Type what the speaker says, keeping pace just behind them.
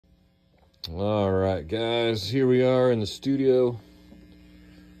All right, guys, here we are in the studio.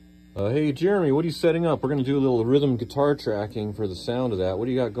 Hey, Jeremy, what are you setting up? We're going to do a little rhythm guitar tracking for the sound of that. What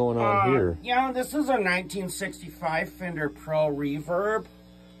do you got going on here? Yeah, this is a 1965 Fender Pro Reverb.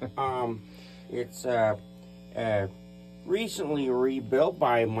 It's recently rebuilt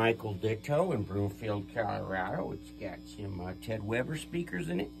by Michael Ditto in Broomfield, Colorado. It's got some Ted Weber speakers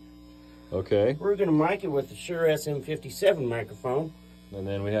in it. Okay. We're going to mic it with the Shure SM57 microphone. And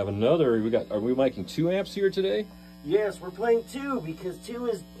then we have another, are we miking 2 amps here today? Yes, we're playing 2 because 2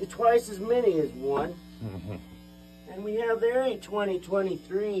 is twice as many as 1. And we have there a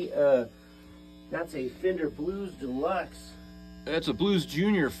 2023, that's a Fender Blues Deluxe. That's a Blues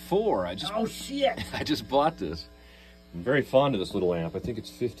Junior 4. Oh shit! I just bought this. I'm very fond of this little amp. I think it's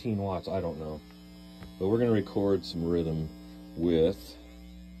 15 watts, I don't know. But we're gonna record some rhythm with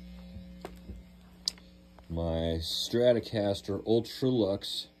my Stratocaster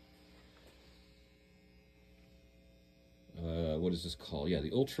Ultralux. What is this called? Yeah, the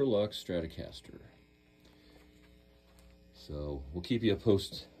Ultralux Stratocaster. So we'll keep you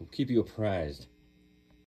apprised.